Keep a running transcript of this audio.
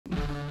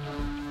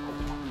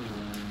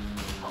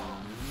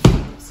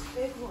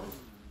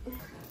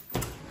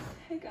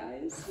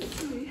guys,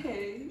 it's me,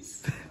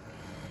 Haze.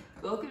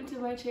 Welcome to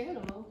my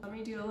channel. Let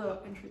me do a little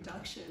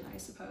introduction, I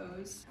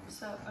suppose.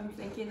 So I'm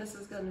thinking this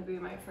is going to be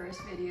my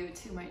first video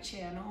to my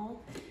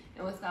channel.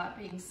 And with that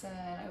being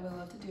said, I would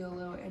love to do a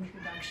little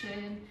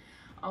introduction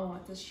on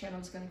what this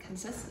channel is going to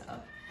consist of.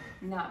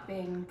 And that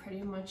being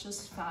pretty much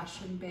just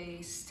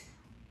fashion-based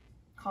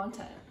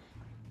content.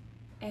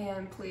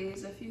 And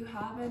please, if you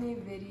have any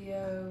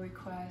video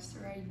requests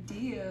or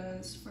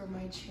ideas for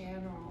my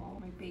channel,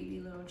 my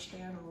baby little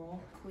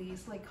channel,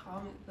 please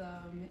comment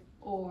them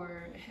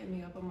or hit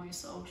me up on my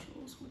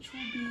socials, which will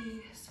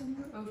be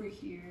somewhere over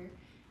here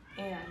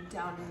and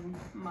down in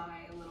my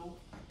little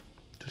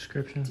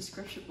description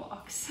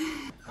box.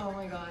 Oh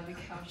my god, the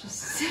couch is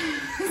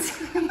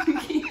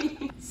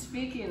squeaky.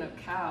 Speaking of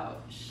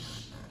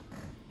couch,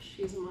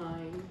 she's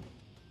mine.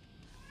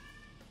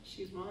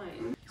 She's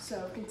mine.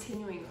 So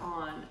continuing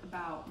on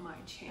about my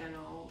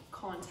channel,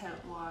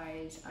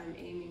 content-wise, I'm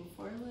aiming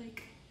for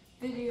like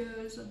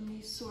videos of me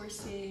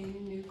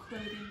sourcing new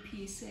clothing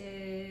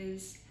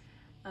pieces.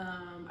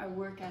 I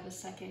work at a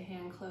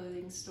secondhand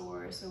clothing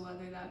store, so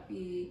whether that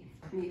be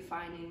me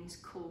finding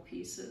cool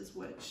pieces,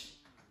 which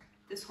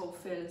this whole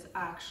fit is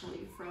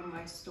actually from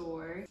my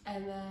store,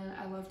 and then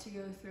I love to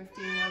go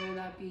thrifting, whether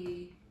that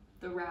be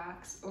the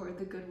racks or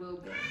the Goodwill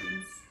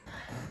bins.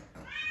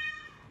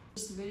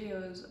 This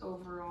video is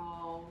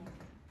overall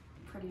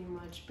pretty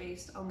much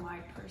based on my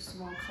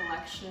personal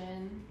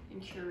collection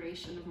and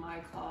curation of my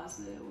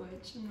closet,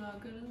 which I'm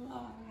not gonna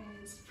lie,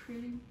 is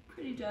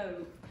pretty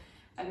dope.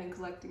 I've been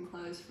collecting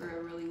clothes for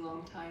a really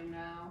long time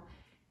now,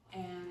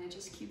 and it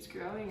just keeps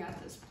growing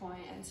at this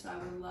point, and so I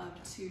would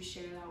love to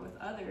share that with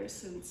others,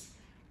 since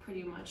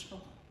pretty much a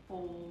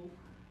whole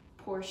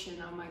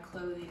portion of my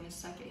clothing is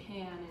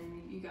secondhand,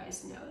 and you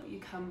guys know that you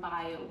come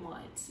by it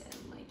once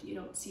and like you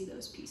don't see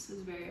those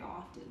pieces very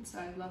often, so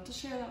I'd love to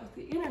share that with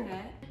the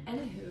internet.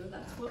 Anywho,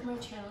 that's what my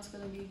channel is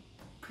going to be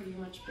pretty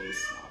much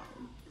based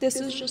on. This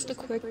is just a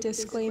quick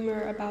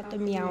disclaimer about the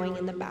meowing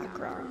in the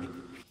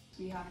background.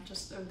 We have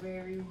just a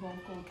very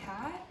vocal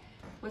cat.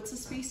 What's the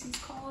species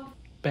called?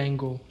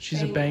 Bengal.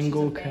 She's a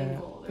Bengal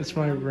cat. It's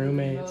my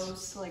roommate's.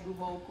 Most like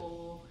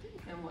vocal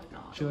and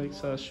whatnot. She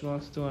likes us. She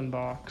wants to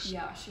unbox.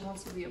 Yeah, she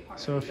wants to be a part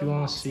of so if you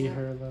want to see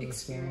her, let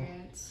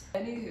experience.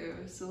 Us know.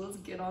 Anywho, so let's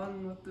get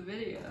on with the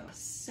video.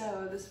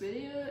 So this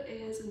video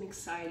is an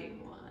exciting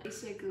one.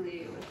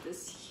 Basically, with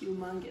this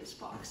humongous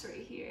box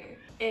right here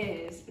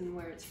and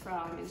where it's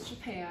from is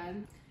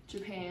Japan.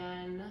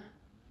 Japan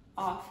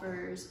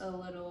offers a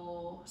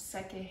little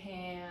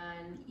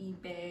secondhand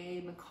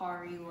eBay,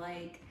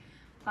 Mercari-like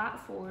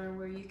platform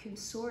where you can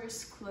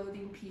source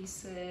clothing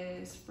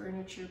pieces,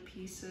 furniture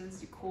pieces,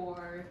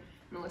 decor,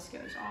 and the list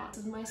goes on. This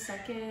is my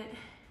second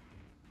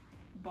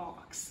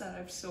box that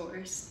I've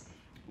sourced.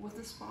 What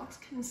this box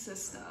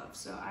consists of,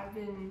 so I've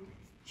been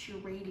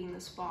curating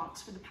this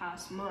box for the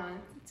past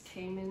month. It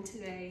came in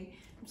today.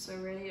 I'm so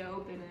ready to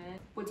open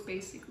it. What's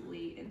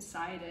basically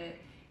inside it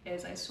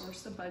is I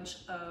sourced a bunch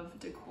of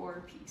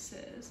decor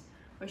pieces,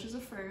 which is a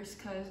first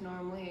because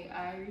normally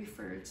I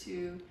refer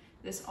to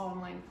this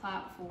online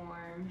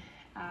platform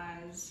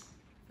as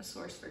a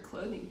source for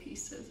clothing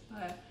pieces,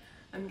 but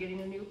I'm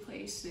getting a new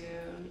place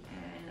soon,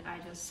 and I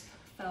just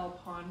fell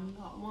upon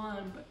not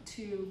one but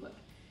two, but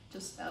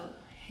just a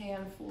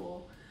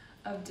handful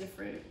of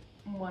different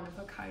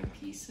one-of-a-kind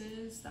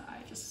pieces that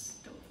I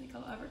just don't think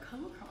I'll ever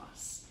come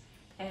across.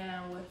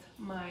 And with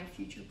my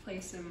future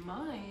place in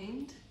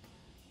mind,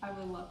 I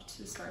would love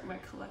to start my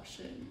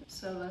collection.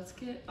 So let's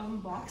get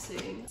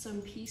unboxing.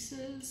 Some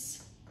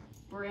pieces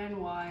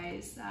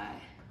brand-wise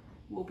that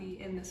will be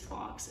in this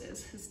box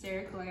is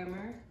Hysteric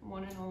Glamour,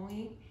 one and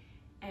only,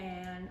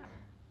 and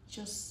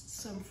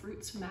just some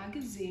Fruits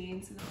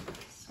magazines.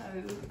 So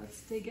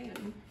let's dig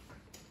in.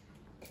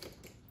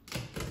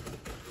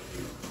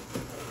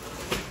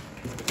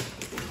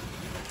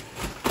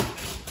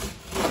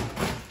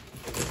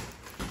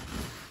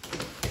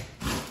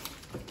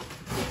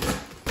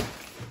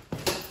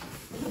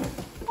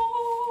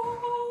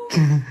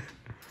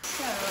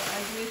 So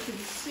as you can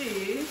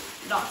see,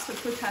 lots of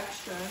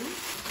protection.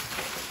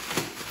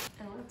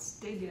 And let's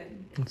dig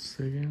in. Let's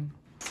dig in.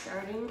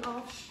 Starting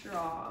off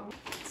strong.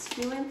 It's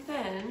feeling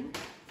thin.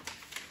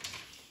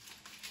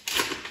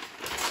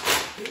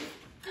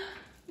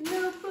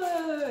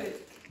 Notebook!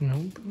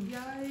 Nope.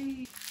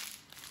 Yay!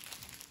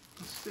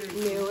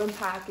 New in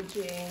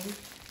packaging.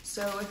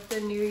 So with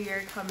the new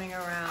year coming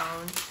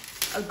around,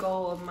 a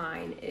goal of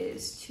mine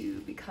is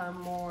to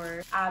become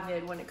more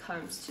avid when it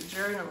comes to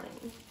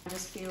journaling. I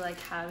just feel like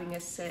having a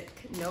sick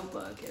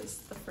notebook is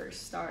the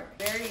first start.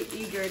 Very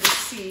eager to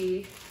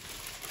see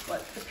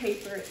what the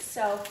paper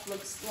itself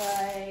looks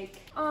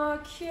like. Oh,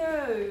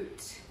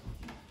 cute.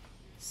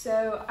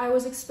 So I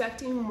was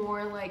expecting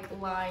more like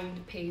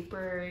lined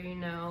paper, you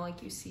know,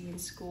 like you see in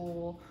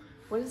school.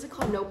 What is it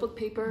called? Notebook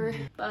paper?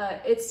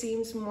 But it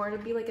seems more to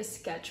be like a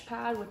sketch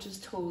pad, which is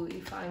totally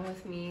fine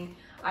with me.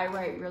 I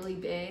write really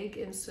big,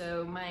 and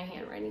so my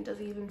handwriting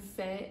doesn't even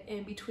fit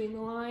in between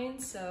the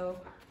lines, so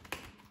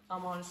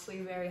I'm honestly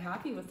very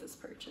happy with this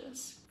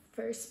purchase.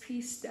 First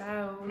piece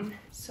down,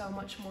 so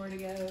much more to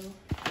go.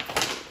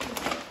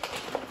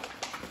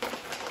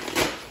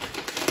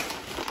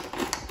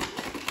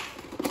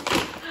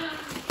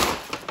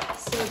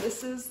 So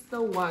this is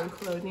the one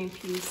clothing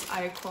piece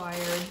I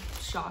acquired,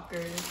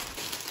 shocker.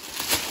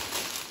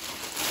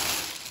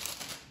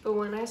 But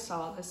when I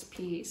saw this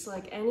piece,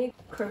 like any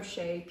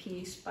crochet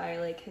piece by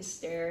like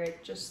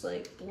Hysteric just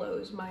like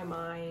blows my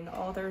mind.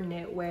 All their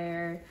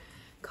knitwear,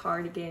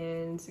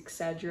 cardigans,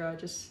 etc.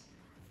 just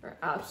are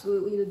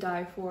absolutely to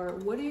die for.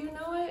 What do you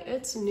know it?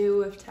 It's new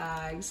with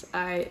tags.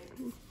 I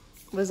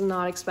was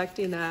not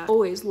expecting that.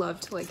 Always love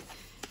to like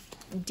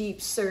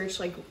deep search,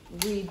 like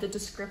read the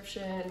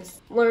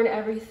descriptions, learn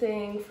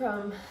everything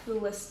from the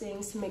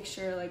listings to make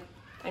sure like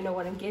I know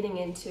what I'm getting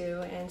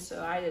into, and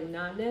so I did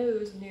not know it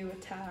was new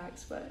with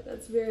tags, but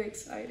that's very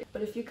exciting.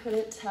 But if you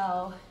couldn't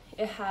tell,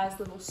 it has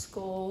little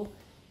skull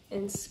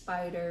and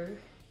spider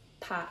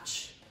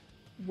patch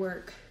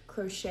work,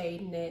 crochet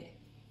knit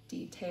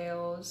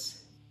details.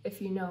 If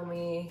you know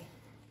me,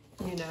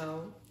 you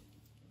know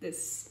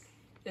this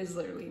is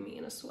literally me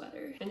in a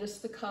sweater. And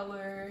just the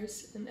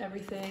colors and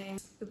everything.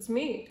 It's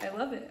me, I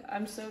love it.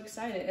 I'm so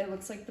excited. It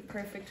looks like the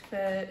perfect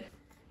fit.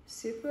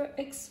 Super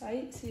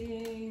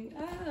exciting.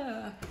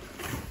 Ah.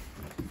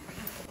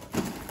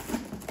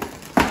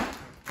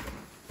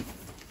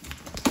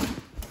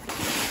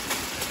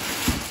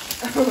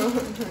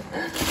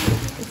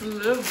 It's a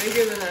little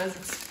bigger than I was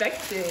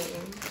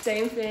expecting.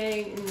 Same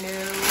thing,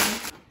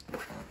 new.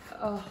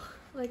 Oh,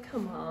 like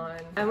come on.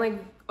 I'm like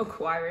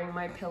acquiring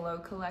my pillow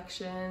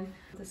collection.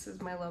 This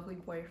is my lovely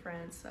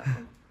boyfriend, so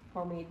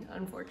homie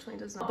unfortunately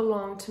does not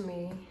belong to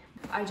me.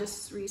 I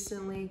just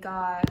recently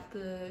got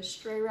the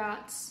Stray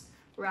Rats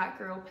Rat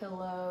Girl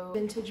pillow,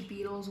 vintage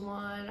Beatles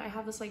one. I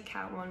have this like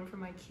cat one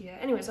from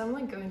IKEA. Anyways, I'm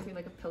like going through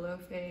like a pillow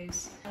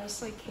phase. I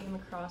just like came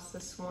across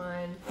this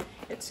one.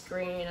 It's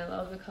green. I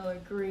love the color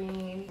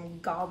green.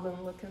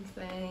 Goblin looking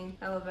thing.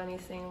 I love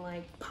anything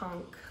like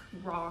punk,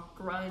 rock,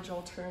 grunge,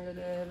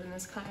 alternative, and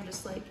this kind of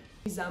just like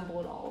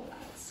resembled all of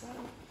that. So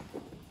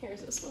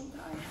here's this one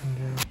guy.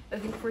 Okay. I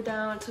think we're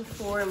down to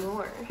 4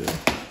 more.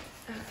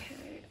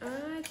 Okay,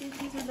 I think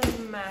these are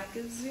the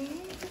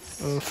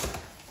magazines.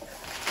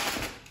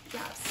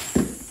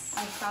 Yes,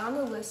 I found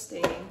a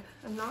listing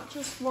of not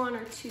just 1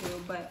 or 2,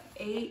 but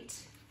 8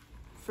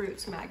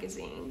 fruits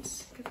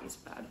magazines. Look at these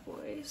bad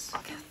boys.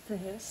 Look at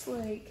this,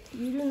 like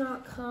you do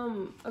not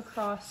come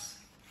across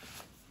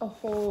a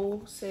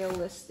wholesale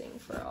listing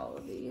for all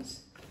of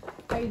these.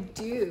 I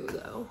do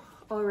though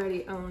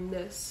already own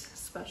this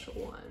special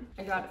one.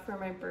 I got it for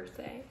my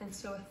birthday, and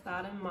so with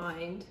that in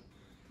mind,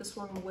 this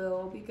one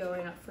will be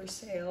going up for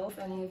sale. If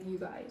any of you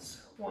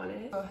guys want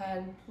it, go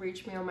ahead,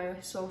 reach me on my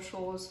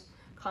socials,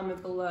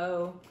 comment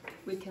below.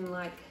 We can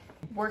like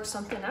work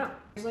something out.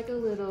 There's like a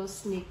little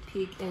sneak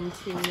peek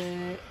into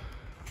it.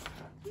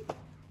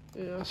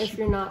 Yes. If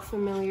you're not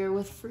familiar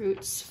with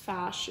fruits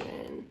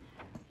fashion,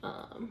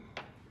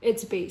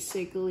 it's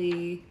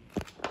basically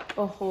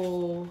a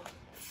whole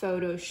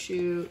photo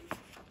shoot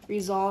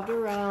resolved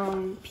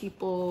around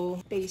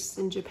people based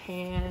in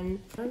Japan.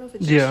 I don't know if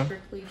it's just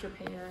strictly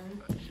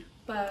Japan,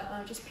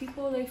 but just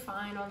people they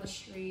find on the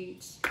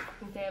streets. I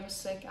think they have a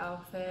sick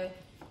outfit,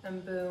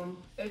 and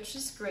boom. It's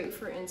just great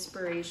for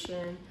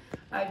inspiration.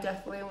 I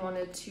definitely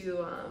wanted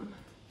to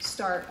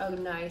start a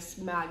nice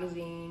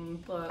magazine,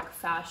 book,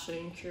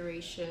 fashion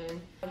curation.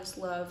 I just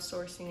love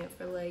sourcing it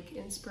for like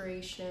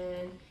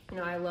inspiration. You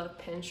know, I love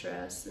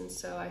Pinterest, and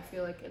so I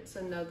feel like it's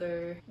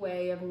another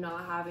way of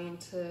not having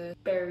to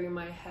bury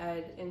my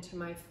head into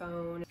my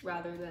phone,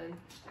 rather than,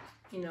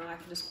 you know, I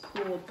can just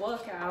pull a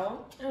book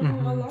out and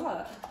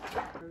voila.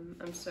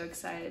 I'm so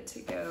excited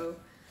to go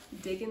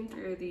digging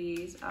through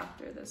these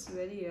after this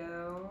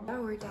video. Yeah,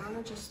 we're down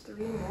to just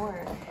 3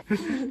 more.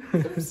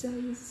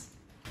 Oopsies.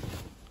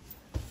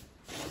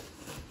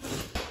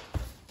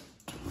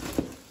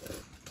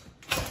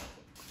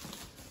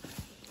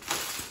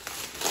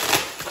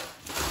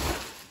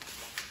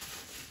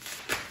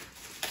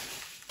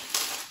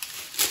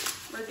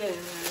 We're getting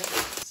there.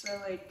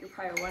 So like you're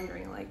probably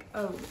wondering like,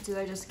 oh, did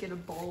I just get a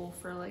bowl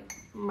for like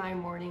my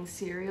morning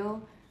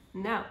cereal?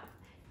 No,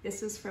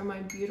 this is for my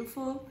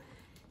beautiful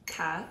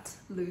cat,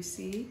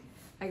 Lucy.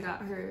 I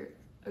got her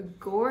a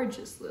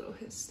gorgeous little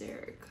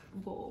Hysteric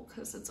bowl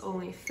because it's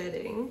only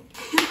fitting.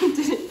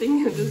 Didn't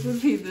think that this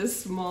would be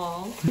this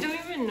small. I don't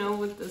even know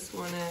what this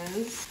one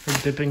is.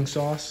 For dipping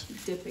sauce?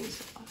 Dipping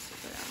sauce,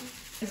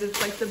 yeah.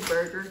 It's like the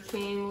Burger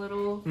King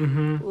little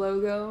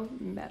logo.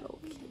 Metal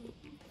King.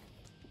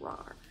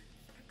 Rawr.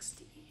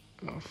 XD.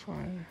 Oh,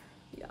 fire.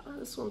 Yeah,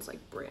 this one's like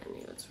brand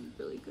new. It's in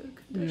really good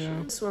condition.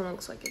 Yeah. This one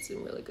looks like it's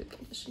in really good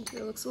condition too.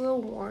 It looks a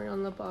little worn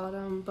on the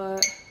bottom,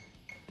 but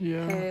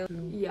yeah. Okay.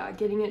 Yeah,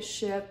 getting it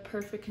shipped,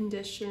 perfect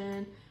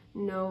condition,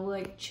 no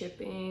like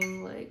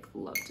chipping. Like,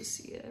 love to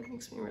see it. It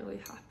makes me really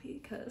happy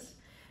because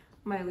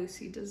my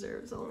Lucy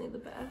deserves only the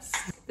best.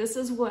 This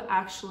is what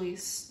actually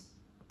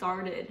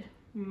started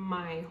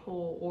my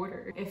whole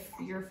order. If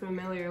you're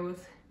familiar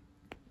with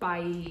buy,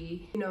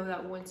 you know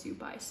that once you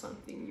buy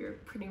something, you're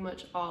pretty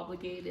much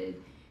obligated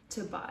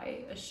to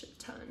buy a shit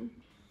ton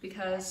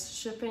because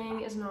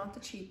shipping is not the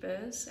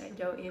cheapest. I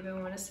don't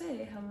even want to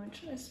say how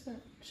much I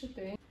spent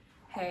shipping.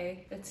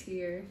 Hey, it's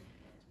here.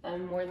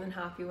 I'm more than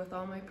happy with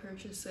all my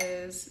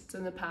purchases. It's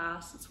in the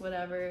past, it's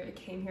whatever. It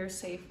came here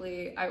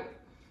safely. I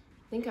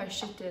think I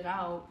shipped it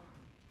out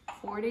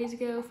 4 days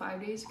ago,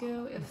 5 days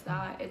ago, if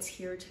that. It's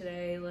here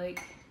today,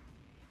 like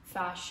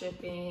fast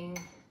shipping.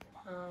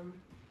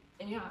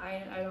 And yeah,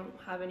 I don't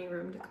have any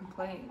room to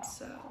complain,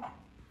 so.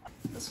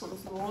 This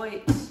one's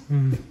white.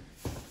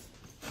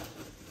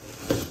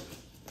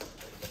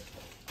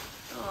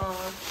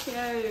 Oh,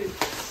 cute.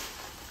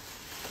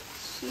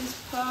 She's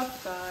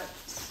perfect.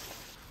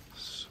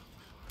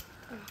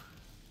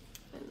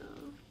 I know.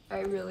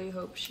 I really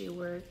hope she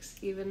works,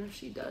 even if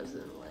she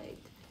doesn't.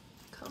 Like,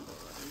 come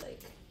on,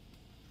 like,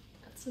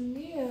 that's a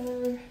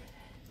mirror.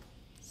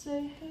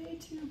 Say hey,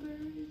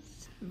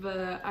 tubers.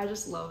 But I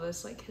just love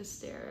this like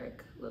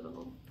hysteric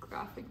little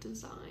graphic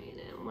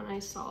design, and when I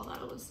saw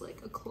that it was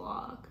like a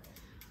clock,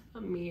 a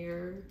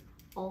mirror,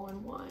 all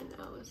in one,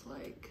 I was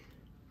like,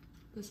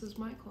 this is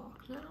my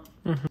clock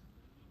now.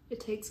 It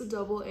takes a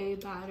AA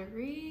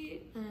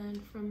battery, and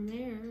from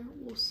there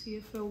we'll see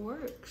if it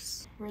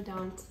works. We're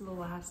down to the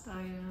last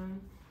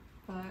item,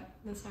 but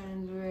this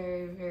item is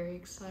very, very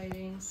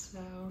exciting,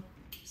 so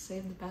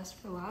save the best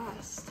for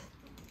last.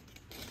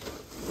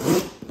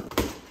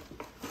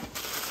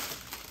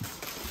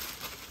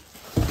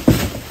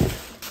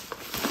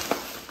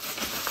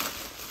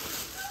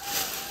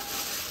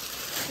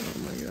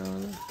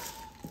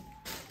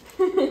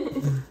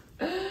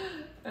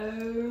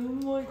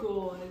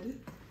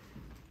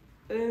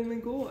 Oh my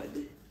god.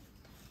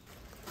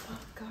 Oh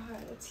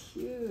god, it's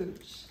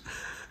huge.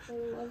 I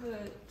love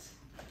it.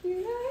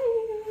 Yay!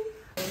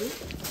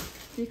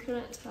 If you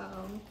couldn't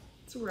tell,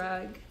 it's a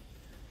rug.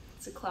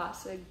 It's a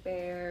classic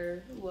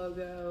bear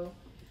logo.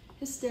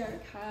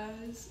 Hysteric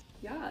has.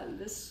 Yeah,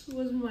 this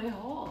was my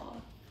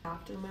haul.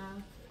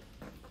 Aftermath.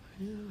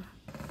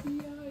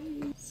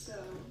 Yay! So,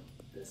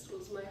 this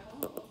was my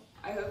haul.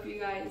 I hope you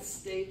guys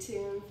stay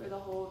tuned for the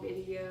whole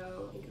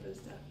video. I think it was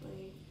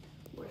definitely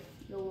worth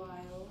the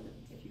while.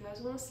 If you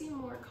guys want to see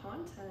more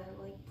content,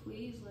 like,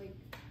 please, like,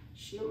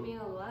 shoot me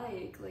a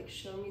like,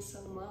 show me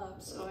some love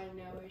so I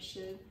know I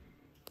should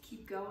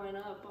keep going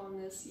up on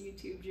this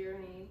YouTube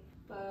journey.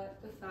 But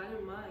with that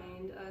in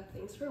mind,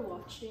 thanks for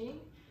watching.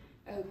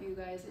 I hope you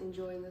guys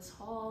enjoy this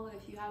haul.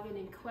 If you have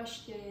any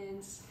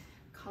questions,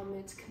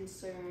 comments,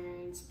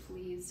 concerns,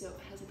 please don't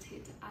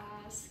hesitate to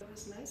ask. It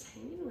was nice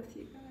hanging with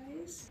you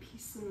guys.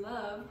 Peace and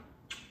love.